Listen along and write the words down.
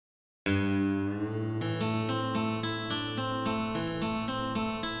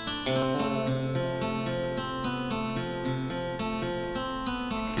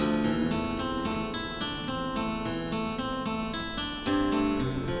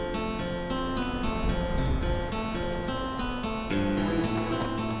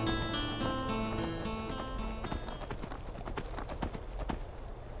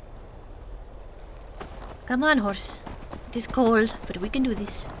Come on, horse. It is cold, but we can do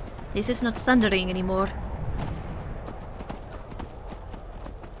this. This is not thundering anymore.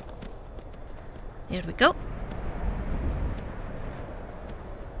 There we go.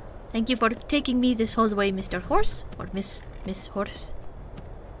 Thank you for taking me this whole way, Mr. Horse. Or Miss Horse.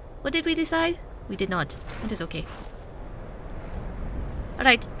 What did we decide? We did not. It is okay.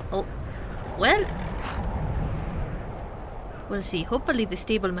 Alright. Oh. Well. We'll see. Hopefully the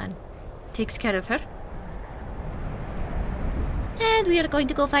stableman takes care of her. And we are going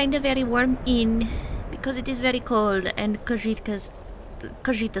to go find a very warm inn. Because it is very cold. And Khajiit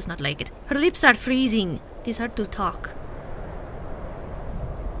does not like it. Her lips are freezing. It is hard to talk.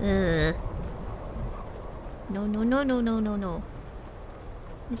 No.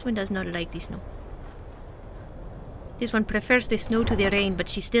 This one does not like the snow. This one prefers the snow to the rain, but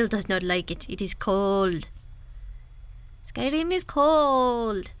she still does not like it. It is cold. Skyrim is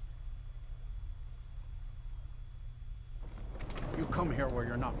cold. You come here where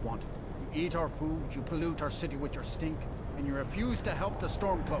you're not wanted. You eat our food, you pollute our city with your stink, and you refuse to help the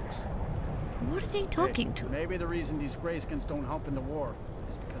Stormcloaks. Who are they talking to? Maybe the reason these Greyskins don't help in the war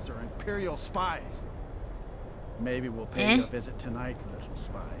is because they're Imperial spies. Maybe we'll pay you a visit tonight, little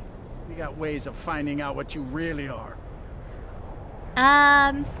spy. We got ways of finding out what you really are.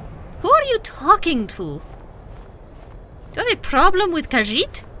 Who are you talking to? Do you have a problem with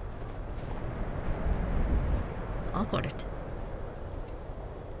Khajiit? Awkward.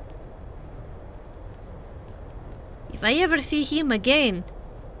 If I ever see him again,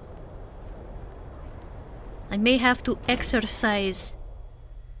 I may have to exercise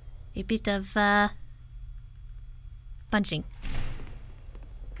a bit of punching.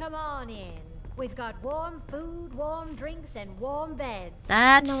 Come on in. We've got warm food, warm drinks, and warm beds.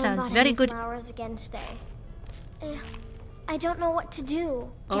 That sounds very good. Flowers again today. I don't know what to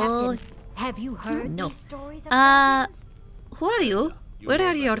do. Oh, Captain, have you heard no. these stories of dragons? Who are you? Where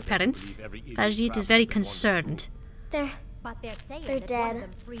are your parents? Khajiit is very concerned. They're dead.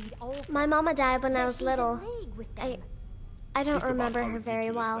 My mama died when I was little. I don't remember her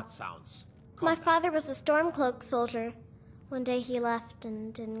very well. My father was a Stormcloak soldier. One day he left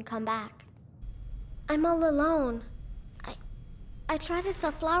and didn't come back. I'm all alone. I try to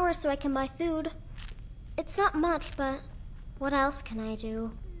sell flowers so I can buy food. It's not much, but what else can I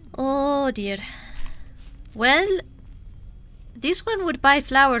do? Oh dear. Well, this one would buy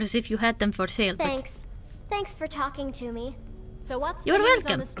flowers if you had them for sale. Thanks. Thanks for talking to me. So what's You're the news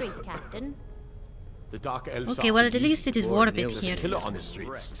welcome. on the street, Captain? The dark elves Okay, well, at least it is warm a bit here. killer on the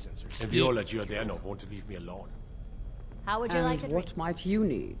streets. And Viola Giordano won't leave me alone. How would you like to drink? What might you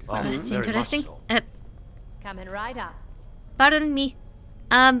need? That's very much interesting. so. Coming right up. Pardon me.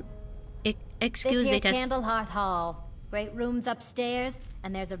 Excuse This here's Zaytest. Candlehearth Hall. Great rooms upstairs,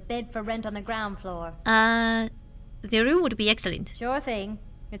 and there's a bed for rent on the ground floor. The room would be excellent. Sure thing.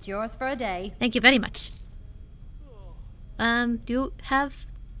 It's yours for a day. Thank you very much. Do you have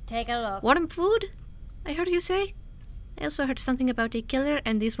Take a look. warm food? I heard you say. I also heard something about a killer,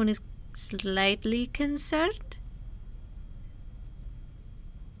 and this one is slightly concerned.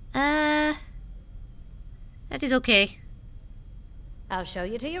 That is okay. I'll show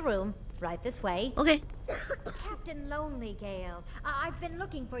you to your room. Right this way. Okay. Captain Lonely Gale. I've been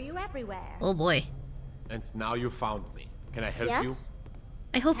looking for you everywhere. Oh boy. And now you found me. Can I help you? Yes?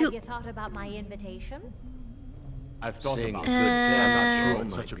 I hope Have you... you thought about my invitation? I've thought Saying about a it. good I'm not damn sure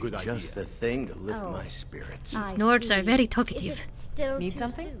it's such a good idea. just the thing to lift Oh. my spirits. I Snorts are see. very Is talkative. it still Need too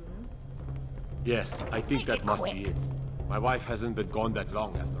something? soon? Yes, I think that must be it. My wife hasn't been gone that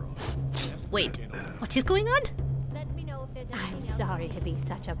long after all. Wait, what is going on? Let me know if there's anything I'm sorry to be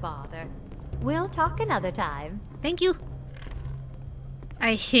such a bother. We'll talk another time. Thank you.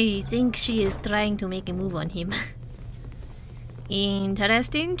 I think she is trying to make a move on him.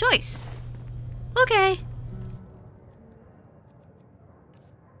 Interesting choice. Okay.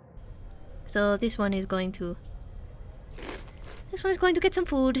 So this one is going to... This one is going to get some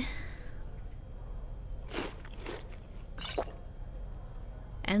food.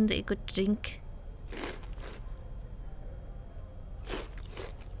 And a good drink.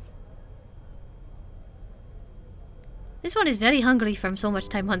 This one is very hungry from so much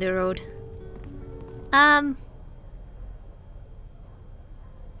time on the road.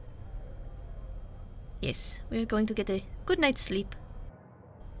 Yes, we're going to get a good night's sleep.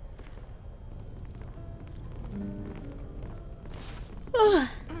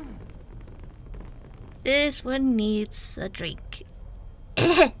 This one needs a drink.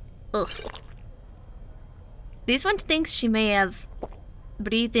 Ugh. This one thinks she may have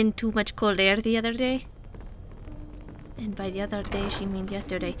breathed in too much cold air the other day. And by the other day, she means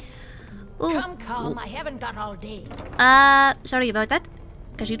yesterday. Ooh. Come, I haven't got all day. Sorry about that.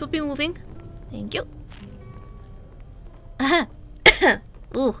 Khajiit will be moving. Thank you.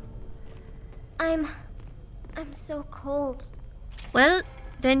 Ooh. I'm so cold. Well,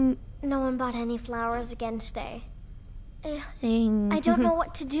 then... No one bought any flowers again today. I I don't know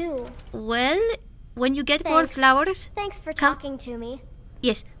what to do. Well, when you get more flowers... Thanks for talking to me.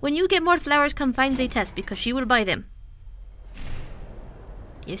 Yes, when you get more flowers, come find Zaytest, because she will buy them.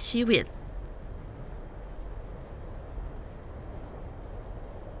 Yes, she will.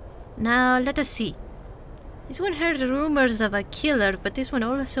 Now, let us see. This one heard rumors of a killer, but this one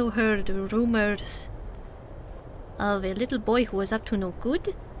also heard rumors of a little boy who was up to no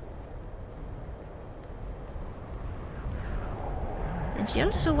good. And she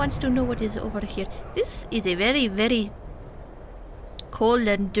also wants to know what is over here. This is a very, very cold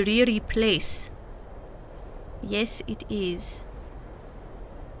and dreary place. Yes, it is.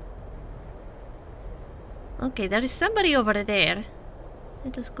 Okay, there is somebody over there.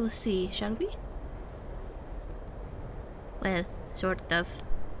 Let us go see, shall we? Well, sort of.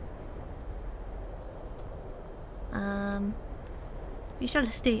 We shall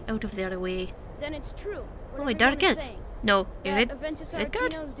stay out of their way. Then it's true. Oh, a dark elf. No, a red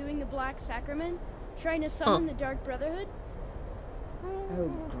guard? Is doing the Black Sacrament, trying to summon the Dark Brotherhood.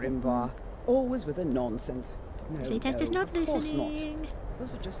 Oh, Grimbar, always with the nonsense. No, Zaytest is not listening. Not.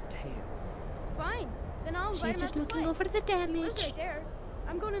 Those are just tales. Fine, then I'll invite She's him just out to looking play. over the Lives damage. right there.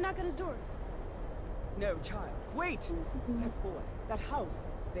 I'm going to knock on his door. No, child, wait! That boy, that house,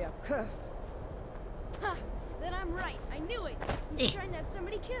 they are cursed. Ha! Then I'm right. I knew it. He's trying to have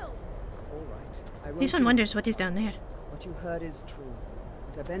somebody killed. All right. I won't This one do wonders it. what is down there. What you heard is true.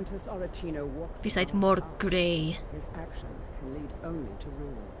 Tabentus Aretino walks Besides around more the house. grey. His actions can lead only to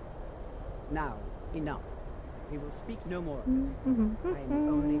ruin. Now, enough. We will speak no more of this. I am the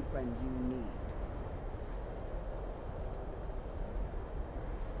only friend you need.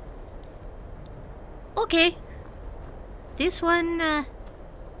 Okay. This one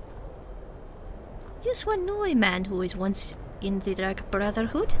knew a man who was once in the Dark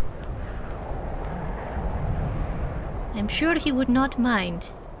Brotherhood. I'm sure he would not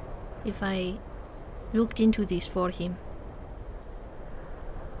mind if I looked into this for him.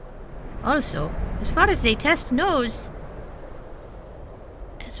 Also, as far as Zaytest knows,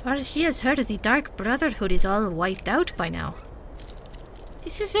 as far as she has heard, the Dark Brotherhood is all wiped out by now.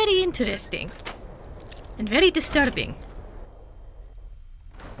 This is very interesting. And very disturbing.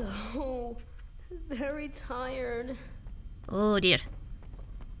 So very tired. Oh dear.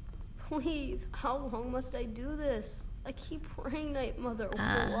 Please, how long must I do this? I keep praying, Night Mother.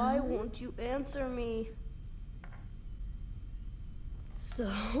 Why won't you answer me?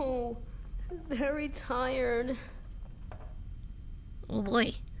 So very tired. Oh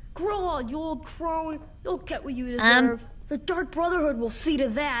boy. Grod, you old crone. You'll get what you deserve. The Dark Brotherhood will see to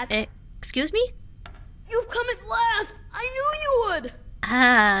that. Excuse me? You've come at last! I knew you would!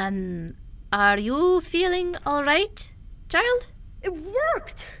 Are you feeling alright, child? It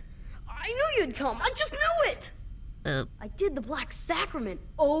worked! I knew you'd come. I just knew it! Uh, I did the Black Sacrament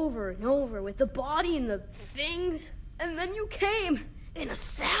over and over with the body and the things. And then you came, an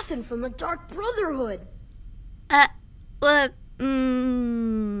assassin from the Dark Brotherhood.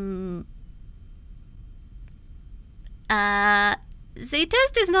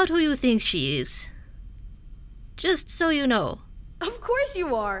 Zaytest is not who you think she is. Just so you know. Of course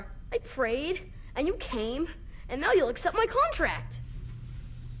you are. I prayed, and you came, and now you'll accept my contract.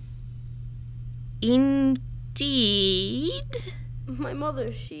 Indeed? My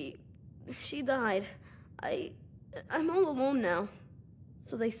mother, she died. I'm all alone now.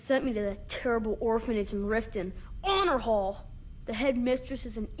 So they sent me to that terrible orphanage in Riften, Honor Hall. The head mistress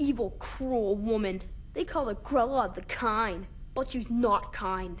is an evil, cruel woman. They call her Grella the Kind, but she's not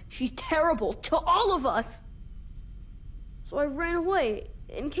kind. She's terrible to all of us. So I ran away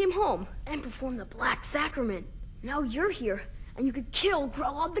and came home and performed the Black Sacrament. Now you're here, and you could kill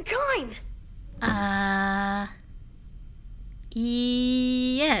Grella the Kind.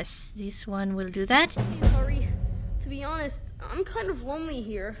 Yes, this one will do that. Please hurry. To be honest, I'm kind of lonely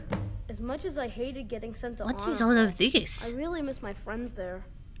here. As much as I hated getting sent to What Honor is all Hall, of this? I really miss my friends there.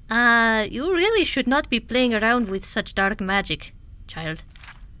 You really should not be playing around with such dark magic, child.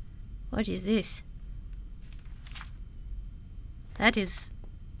 What is this? That is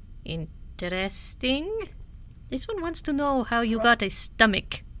interesting. This one wants to know how you got a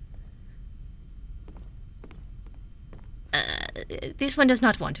stomach. This one does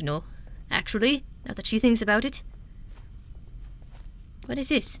not want to know, actually, now that she thinks about it. What is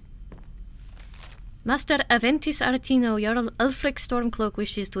this? Master Aventus Artino, Jarl Ulfric Stormcloak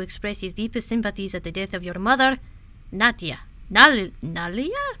wishes to express his deepest sympathies at the death of your mother, Nalia.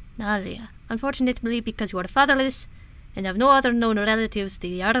 Unfortunately, because you are fatherless and have no other known relatives,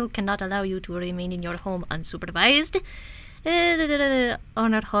 the Jarl cannot allow you to remain in your home unsupervised.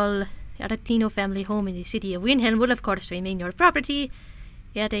 Honor Hall, Artino family home in the city of Windhelm will of course remain your property.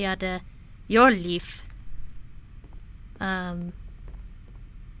 Yada yada. Your leaf.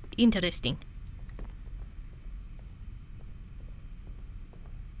 Interesting.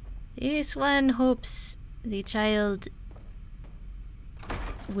 This one hopes the child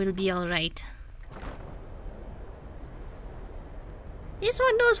will be alright. This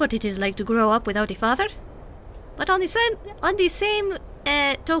one knows what it is like to grow up without a father. But on the same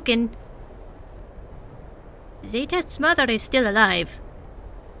token, Zaytest's mother is still alive.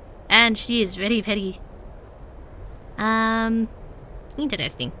 And she is very, very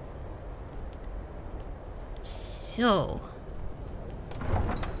interesting. So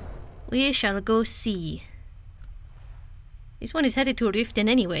we shall go see. This one is headed to Riften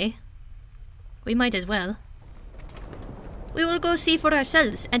anyway. We might as well. We will go see for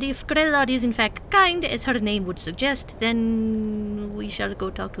ourselves, and if Grelod is in fact kind, as her name would suggest, then we shall go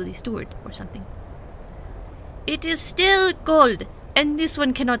talk to the steward or something. It is still cold, and this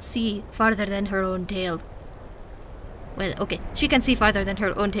one cannot see farther than her own tail. Well, okay, she can see farther than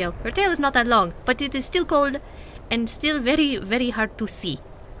her own tail. Her tail is not that long, but it is still cold, and still very, very hard to see.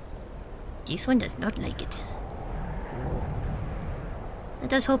 This one does not like it.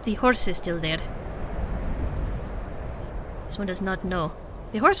 Let us hope the horse is still there. This one does not know.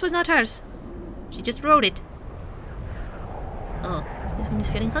 The horse was not hers. She just rode it. Oh, this one is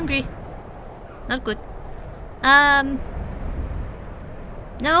feeling hungry. Not good.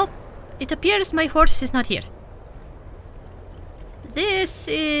 No. It appears my horse is not here. This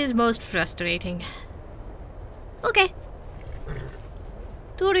is most frustrating. Okay.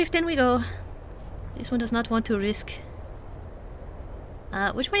 To Riften we go. This one does not want to risk.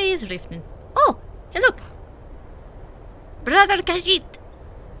 Which way is Riften? Oh! Hey, look! Brother Khajiit!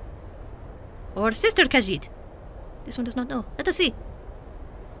 Or Sister Khajiit. This one does not know. Let us see.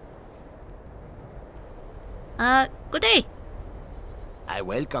 Good day. I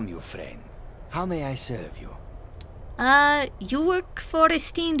welcome you, friend. How may I serve you? You work for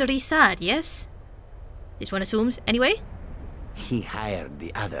esteemed Risad, yes? This one assumes, anyway? He hired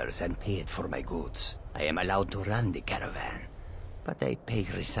the others and paid for my goods. I am allowed to run the caravan, but I pay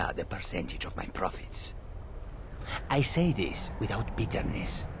Risad a percentage of my profits. I say this without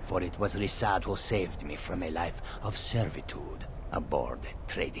bitterness, for it was Risad who saved me from a life of servitude aboard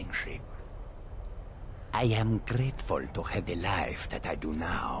a trading ship. I am grateful to have the life that I do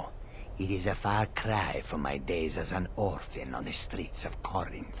now. It is a far cry from my days as an orphan on the streets of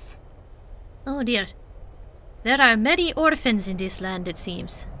Corinth. Oh dear. There are many orphans in this land, it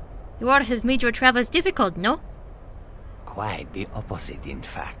seems. The war has made your travels difficult, no? Quite the opposite, in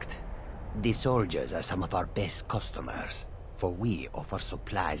fact. The soldiers are some of our best customers, for we offer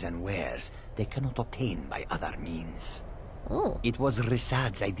supplies and wares they cannot obtain by other means. Oh. It was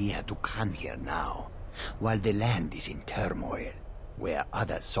Risad's idea to come here now, while the land is in turmoil. Where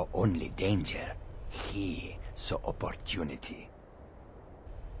others saw only danger, he saw opportunity.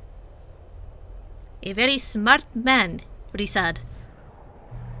 A very smart man, Risad.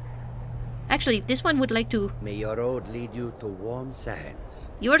 Actually, this one would like to... May your road lead you to warm sands.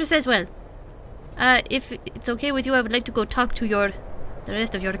 Yours as well. If it's okay with you, I would like to go talk to the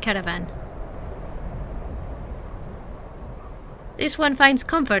rest of your caravan. This one finds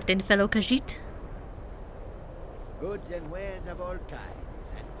comfort in fellow Khajiit. Goods and wares of all kinds,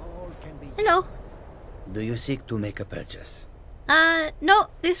 and all can be... Hello. Do you seek to make a purchase? No,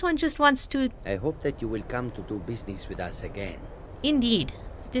 this one just wants to... I hope that you will come to do business with us again. Indeed.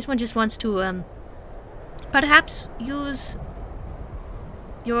 This one just wants to, perhaps use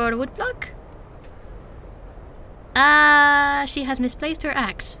your woodblock? She has misplaced her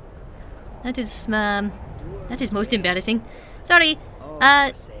axe. That is most embarrassing. Sorry.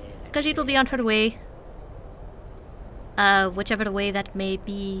 Khajiit will be on her way. Whichever way that may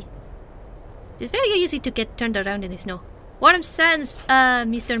be. It's very easy to get turned around in the snow. Warm sands,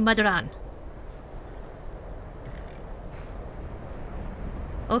 Mr. Madran.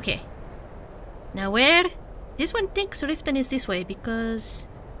 Okay. Now where? This one thinks Riften is this way because...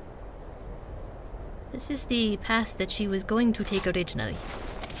 this is the path that she was going to take originally.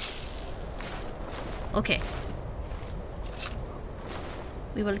 Okay.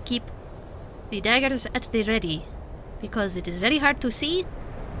 We will keep the daggers at the ready, because it is very hard to see.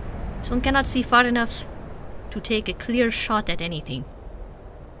 This one cannot see far enough to take a clear shot at anything.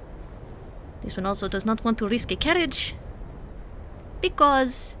 This one also does not want to risk a carriage,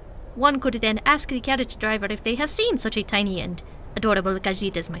 because one could then ask the carriage driver if they have seen such a tiny and adorable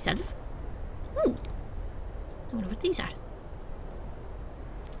Khajiit as myself. Ooh. I wonder what these are.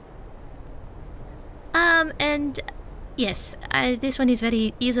 And yes, this one is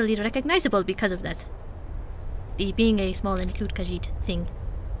very easily recognizable because of that. The being a small and cute Khajiit thing.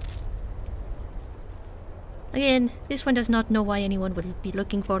 Again, this one does not know why anyone would be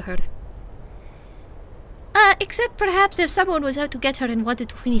looking for her. Except perhaps if someone was out to get her and wanted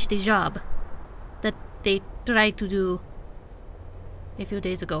to finish the job that they tried to do a few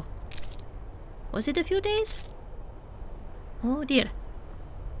days ago. Was it a few days? Oh dear.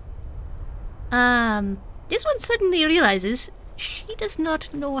 This one suddenly realizes she does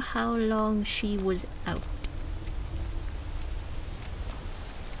not know how long she was out.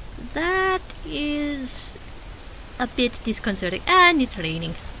 That is a bit disconcerting. And it's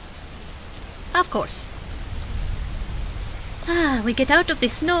raining. Of course. We get out of the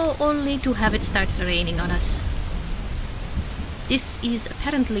snow only to have it start raining on us. This is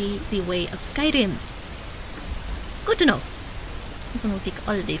apparently the way of Skyrim. Good to know. I'm gonna pick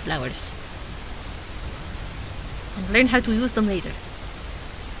all the flowers. And learn how to use them later.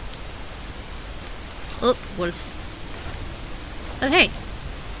 Oh, wolves. But hey,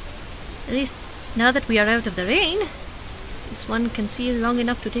 at least now that we are out of the rain, this one can see long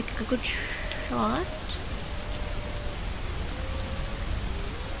enough to take a good shot.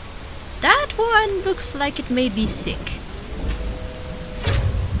 That one looks like it may be sick.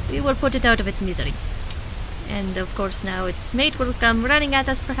 We will put it out of its misery. And of course now its mate will come running at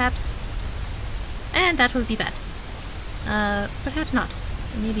us perhaps. And that will be bad. Perhaps not.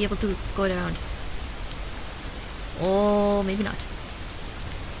 I may be able to go around. Oh, maybe not.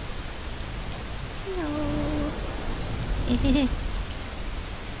 No.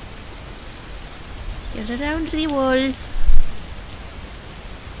 Steer around the wolf.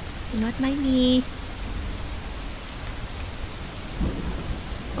 Do not mind me.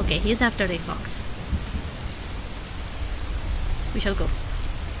 Okay, he is after a fox. We shall go.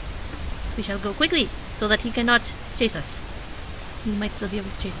 We shall go quickly, so that he cannot chase us. He might still be able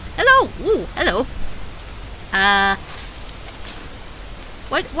to chase us. Hello! Ooh, hello!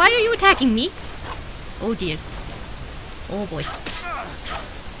 What? Why are you attacking me? Oh dear. Oh boy.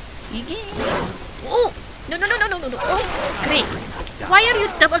 Oh! No, no, no, no, no, no, no. Oh, great. Why are you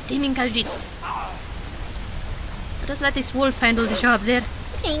double teaming Khajiit? Let us let this wolf handle the job there.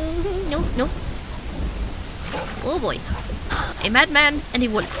 No, no. Oh boy. A madman and a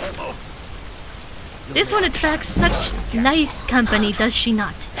wolf. This one attracts such nice company, does she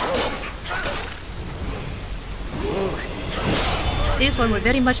not? Ugh. This one would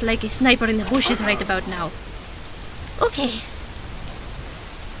very much like a sniper in the bushes right about now. Okay.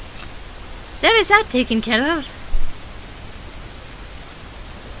 There is that taken care of.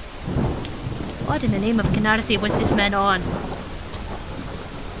 What in the name of Canarthy was this man on?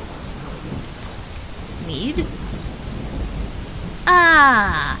 Mead?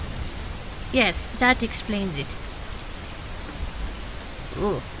 Ah! Yes, that explains it.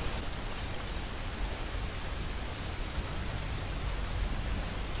 Ooh.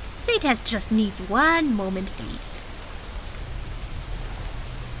 Zaytest just needs one moment, please.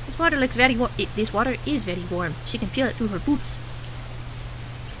 This water looks very warm. This water is very warm. She can feel it through her boots.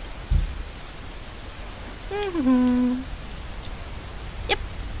 Yep.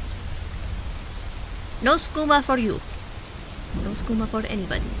 No skooma for you. No skooma for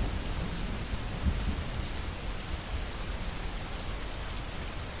anybody.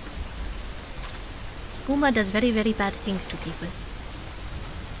 Skooma does very, very bad things to people.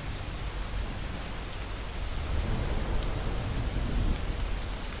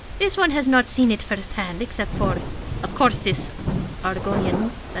 This one has not seen it firsthand, except for, of course, this Argonian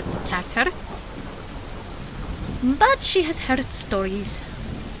that attacked her. But she has heard stories.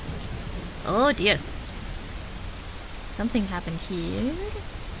 Oh dear. Something happened here.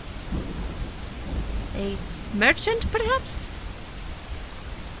 A merchant, perhaps?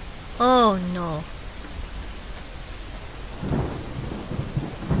 Oh no.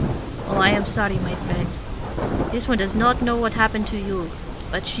 Oh, I am sorry, my friend. This one does not know what happened to you,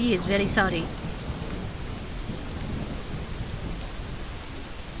 but she is very sorry.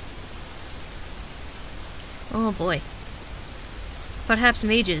 Oh boy. Perhaps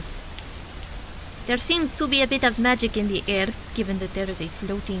mages. There seems to be a bit of magic in the air, given that there is a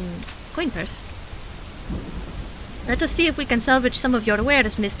floating coin purse. Let us see if we can salvage some of your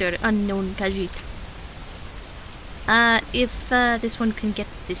wares, Mr. Unknown Khajiit. If this one can get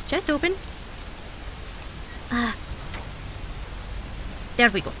this chest open. There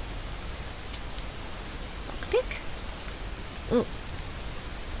we go. Oh.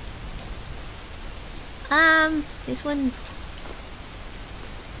 This one...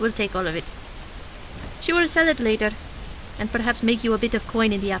 We'll take all of it. She will sell it later. And perhaps make you a bit of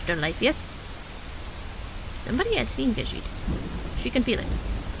coin in the afterlife, yes? Somebody has seen Khajiit. She can feel it.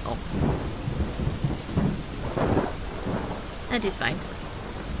 Oh. That is fine.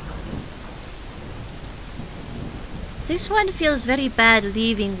 This one feels very bad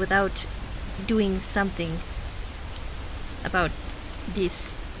leaving without doing something about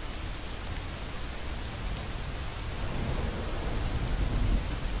this.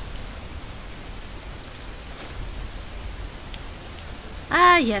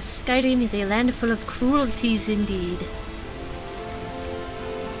 Ah yes, Skyrim is a land full of cruelties indeed.